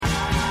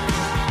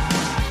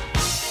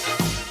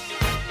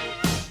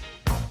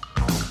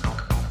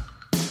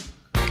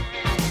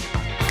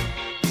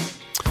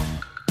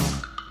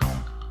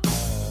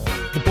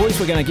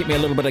we're going to get me a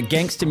little bit of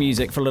gangster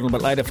music for a little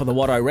bit later for the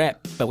Watto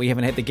rap, but we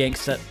haven't had the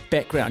gangster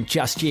background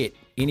just yet.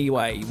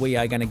 Anyway, we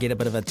are going to get a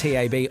bit of a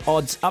TAB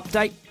odds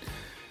update.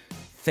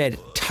 Thad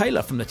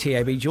Taylor from the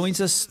TAB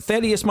joins us.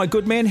 Thaddeus, my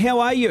good man, how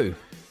are you?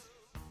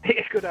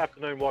 Yes, good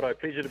afternoon, Watto.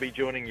 Pleasure to be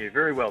joining you.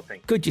 Very well,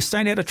 thanks. Good, you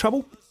staying out of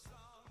trouble?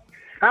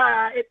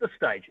 At this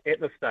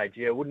stage,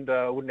 yeah. Wouldn't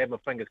have my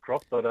fingers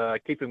crossed,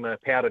 but keeping my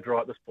powder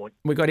dry at this point.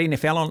 We've got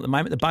NFL on at the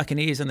moment, the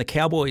Buccaneers and the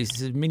Cowboys.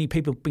 Has many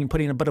people been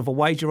putting a bit of a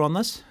wager on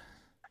this?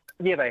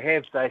 Yeah, they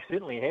have. They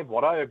certainly have,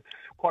 Watto.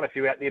 Quite a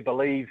few out there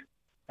believe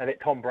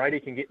that Tom Brady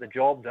can get the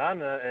job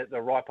done at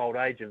the ripe old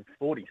age of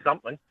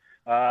 40-something.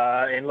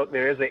 And look,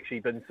 there has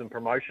actually been some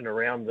promotion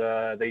around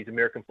these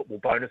American football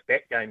bonus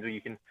bet games where you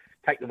can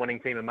take the winning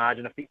team a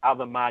margin. If the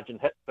other margin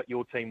hits but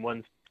your team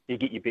wins, you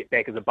get your bet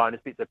back as a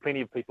bonus bet. So plenty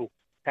of people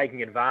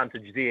taking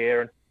advantage there.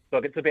 And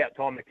look, it's about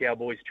time the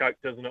Cowboys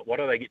choked, isn't it? What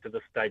do they get to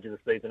this stage of the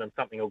season and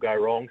something will go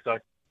wrong? So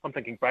I'm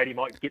thinking Brady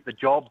might get the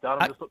job done.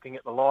 I'm just looking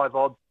at the live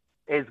odds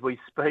as we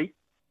speak.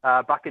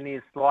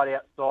 Buccaneers slight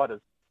outsiders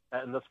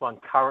in this one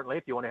currently.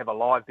 If you want to have a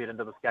live bet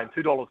into this game,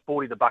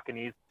 $2.40 the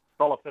Buccaneers,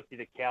 $1.50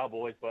 the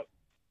Cowboys. But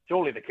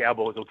surely the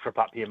Cowboys will trip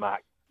up here,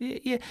 Mark.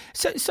 Yeah.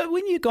 So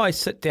when you guys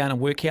sit down and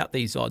work out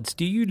these odds,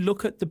 do you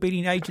look at the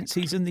betting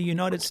agencies in the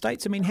United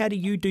States? I mean, how do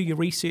you do your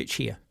research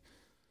here?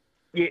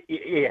 Yeah,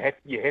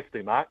 you have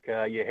to, Mark.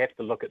 You have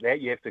to look at that.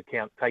 You have to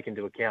take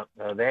into account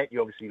that.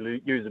 You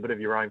obviously use a bit of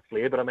your own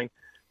flair, but I mean,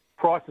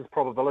 price is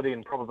probability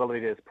and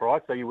probability is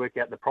price. So you work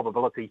out the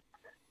probability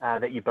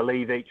that you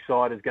believe each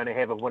side is going to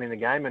have of winning the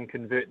game and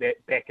convert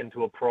that back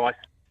into a price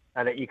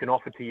that you can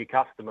offer to your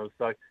customers.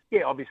 So,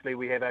 yeah, obviously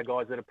we have our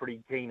guys that are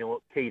pretty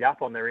keyed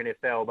up on their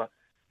NFL, but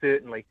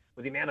certainly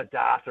with the amount of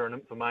data and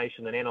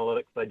information and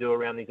analytics they do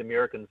around these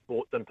American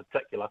sports in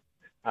particular,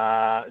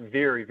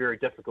 very, very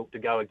difficult to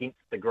go against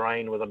the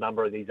grain with a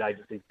number of these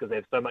agencies because they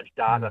have so much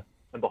data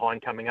and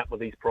behind coming up with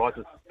these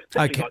prices,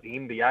 particularly like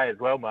the NBA as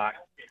well, Mark.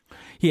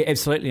 Yeah,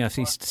 absolutely. I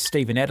see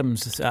Stephen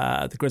Adams,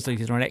 the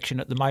Grizzlies are in action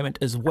at the moment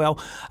as well.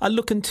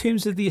 Look, in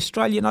terms of the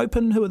Australian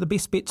Open, who are the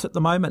best bets at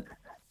the moment?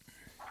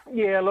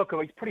 Yeah, look,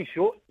 he's pretty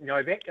short,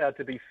 Novak,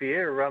 to be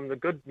fair. The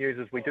good news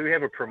is we do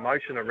have a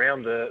promotion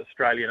around the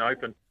Australian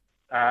Open.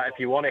 If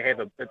you want to have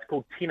it's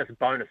called Tennis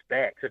Bonus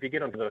Back. So if you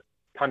get onto the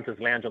Punters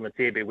Lounge on the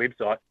TAB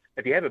website,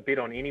 if you have a bet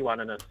on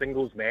anyone in a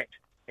singles match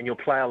and your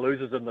player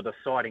loses in the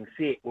deciding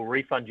set, we'll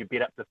refund your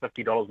bet up to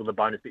 $50 with a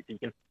bonus bet. So you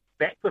can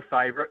back the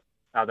favourite.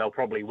 They'll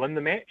probably win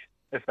the match.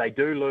 If they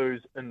do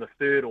lose in the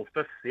third or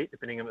fifth set,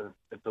 depending on if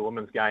it's a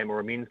women's game or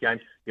a men's game,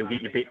 you'll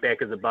get your bet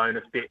back as a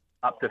bonus bet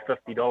up to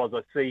 $50.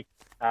 I see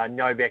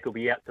Novak will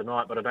be out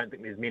tonight, but I don't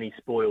think there's many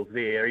spoils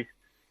there. He's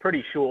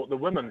pretty short. The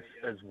women's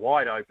is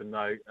wide open,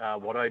 though,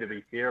 Watto, to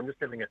be fair. I'm just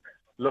having a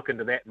look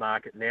into that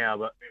market now,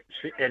 but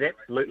it's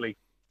absolutely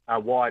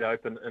wide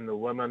open in the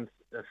women's.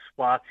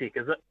 Swiatek,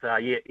 is it?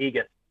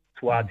 Iga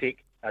Swiatek,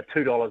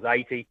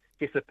 $2.80.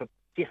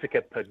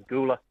 Jessica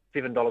Pegula,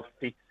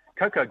 $7.50.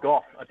 Coco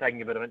Gauff are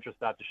taking a bit of interest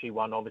after she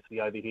won, obviously,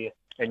 over here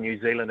in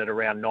New Zealand at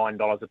around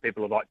 $9. If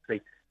people would like to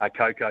see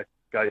Coco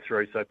go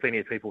through. So plenty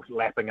of people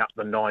lapping up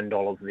the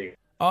 $9 there.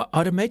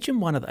 I'd imagine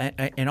one of the,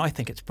 and I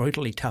think it's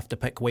brutally tough to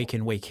pick week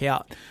in, week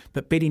out,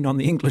 but betting on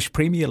the English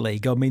Premier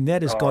League, I mean,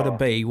 that has got to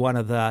be one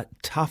of the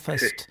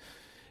toughest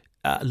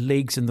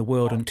leagues in the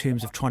world in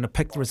terms of trying to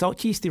pick the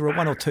results. Yes, there are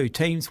one or two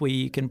teams where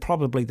you can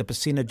probably, the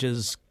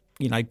percentages,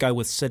 go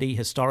with City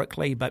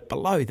historically, but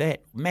below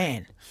that,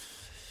 man.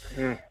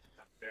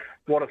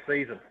 What a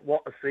season.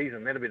 What a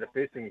season. That'll be the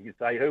first thing you could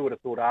say. Who would have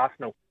thought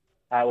Arsenal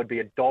would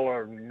be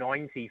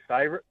 $1.90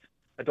 favourites?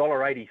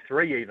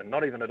 $1.83 even,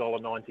 not even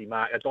 $1.90,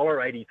 Mark,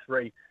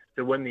 $1.83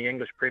 to win the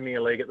English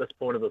Premier League at this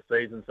point of the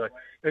season. So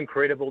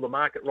incredible. The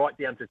market right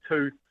down to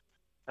two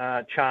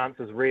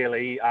chances,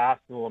 really,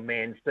 Arsenal and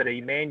Man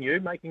City. Man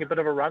U making a bit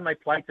of a run. They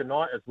play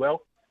tonight as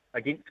well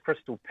against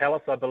Crystal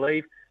Palace, I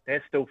believe.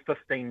 They're still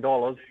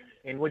 $15.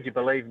 And would you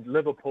believe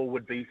Liverpool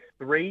would be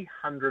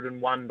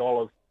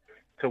 $301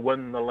 to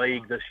win the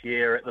league this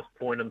year at this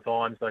point in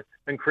time. So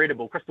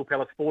incredible. Crystal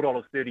Palace,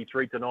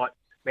 $4.33 tonight.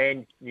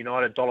 Man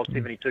United,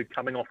 $1.72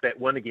 coming off that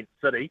win against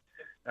City.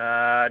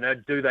 Now,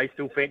 do they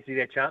still fancy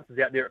their chances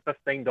out there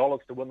at $15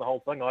 to win the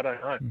whole thing? I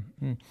don't know.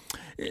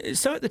 Mm-hmm.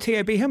 So at the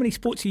TAB, how many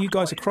sports are you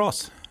guys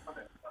across?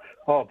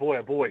 Oh,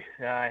 boy.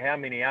 How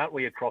many aren't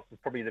we across is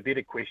probably the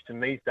better question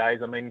these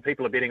days. I mean,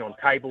 people are betting on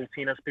table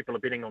tennis. People are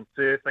betting on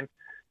surfing.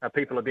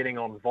 People are betting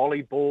on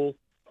volleyball.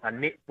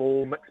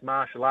 Netball, mixed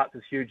martial arts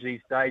is huge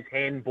these days.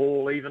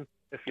 Handball even,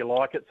 if you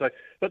like it. So,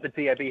 but the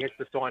TAB has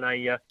to sign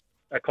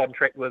a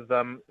contract with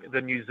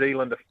the New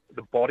Zealand,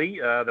 the body,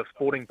 the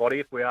sporting body,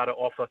 if we are to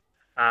offer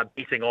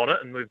betting on it,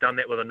 and we've done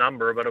that with a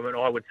number. But I mean,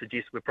 I would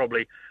suggest we're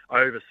probably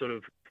over sort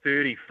of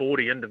 30,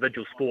 40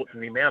 individual sports,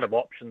 and the amount of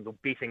options or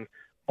betting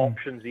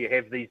options you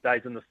have these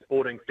days in the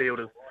sporting field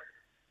is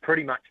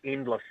pretty much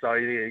endless. So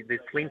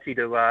there's plenty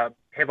to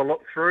have a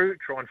look through,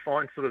 try and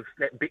find sort of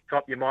that bet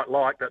type you might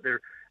like, but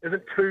there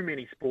isn't too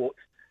many sports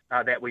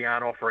that we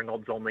aren't offering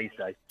odds on these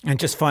days. And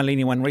just finally,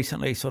 anyone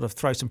recently sort of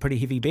throw some pretty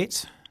heavy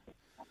bets?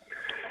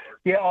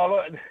 Yeah,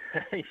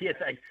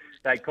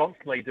 they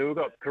constantly do. We've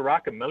got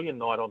Karaka Million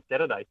Night on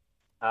Saturday.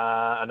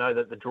 I know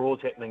that the draw's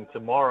happening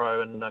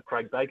tomorrow, and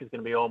Craig Baker's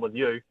going to be on with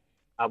you.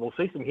 We'll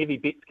see some heavy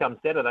bets come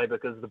Saturday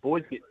because the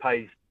Boys Get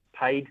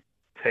Paid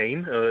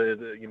team,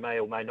 you may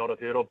or may not have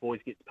heard of, Boys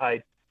Gets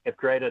Paid, have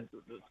created,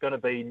 it's going to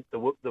be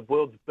the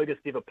world's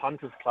biggest ever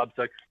punters club.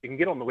 So you can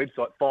get on the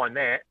website, find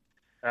that,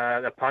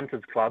 the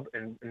punters club,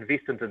 and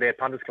invest into their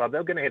punters club.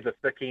 They're going to have the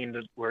thick end,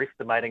 we're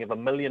estimating, of $1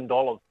 million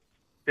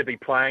to be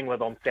playing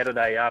with on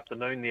Saturday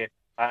afternoon there,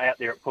 out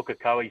there at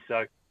Pukekohe.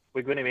 So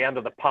we're going to be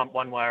under the pump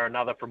one way or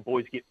another from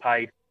Boys Get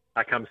Paid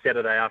come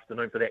Saturday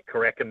afternoon for that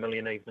Karaka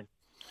Million evening.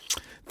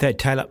 Thad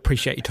Taylor,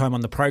 appreciate your time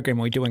on the program.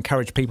 We do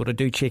encourage people to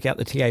do check out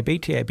the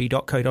TAB,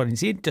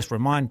 tab.co.nz. Just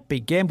remind,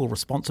 gamble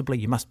responsibly.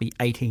 You must be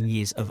 18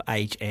 years of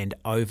age and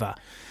over.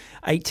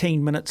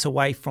 18 minutes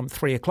away from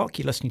 3 o'clock.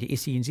 You're listening to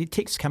SENZ.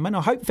 Texts come in.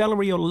 I hope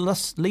Valerie or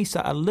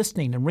Lisa are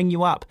listening and ring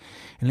you up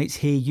and let's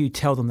hear you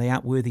tell them they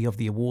aren't worthy of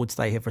the awards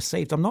they have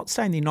received. I'm not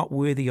saying they're not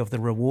worthy of the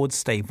rewards,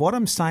 Steve. What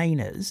I'm saying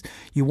is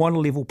you want a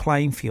level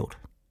playing field.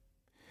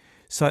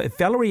 So if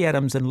Valerie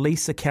Adams and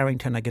Lisa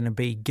Carrington are going to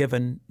be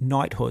given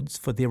knighthoods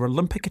for their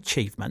Olympic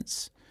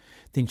achievements,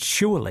 then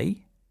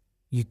surely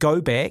you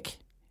go back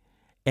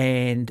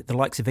and the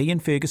likes of Ian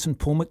Ferguson,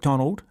 Paul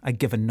McDonald are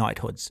given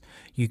knighthoods.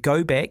 You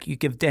go back, you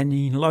give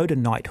Daniel Loader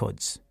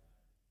knighthoods.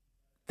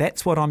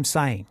 That's what I'm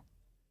saying.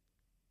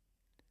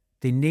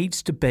 There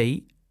needs to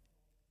be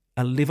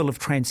a level of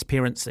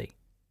transparency.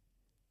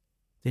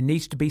 There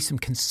needs to be some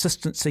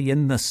consistency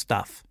in this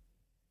stuff.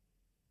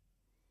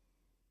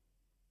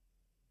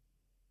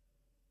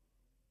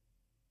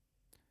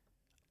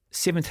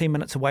 17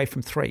 minutes away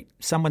from 3.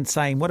 Someone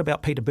saying, what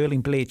about Peter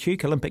Burling, Blair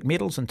Tuke, Olympic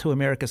medals and 2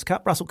 America's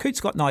Cup? Russell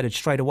Cootes got knighted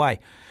straight away.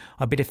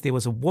 I bet if there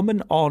was a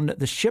woman on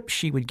the ship,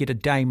 she would get a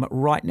dame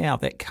right now.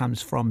 That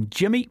comes from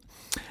Jimmy.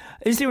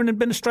 Is there an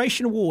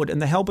administration award in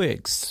the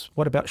Halbergs?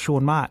 What about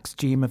Sean Marks,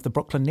 GM of the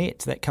Brooklyn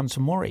Nets? That comes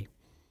from Maury.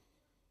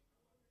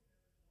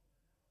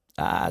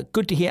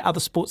 Good to hear other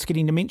sports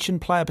getting to mention.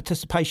 Player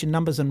participation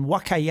numbers in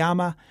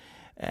Wakayama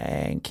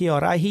and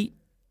Kiorahi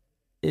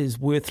is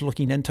worth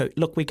looking into.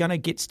 Look, we're going to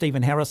get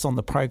Stephen Harris on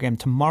the program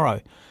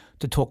tomorrow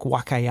to talk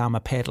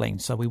Wakayama paddling.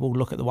 So we will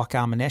look at the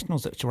Wakayama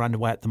Nationals, which are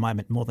underway at the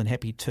moment. More than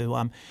happy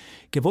to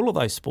give all of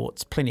those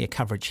sports plenty of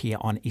coverage here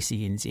on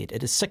SENZ.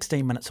 It is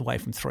 16 minutes away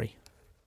from 3.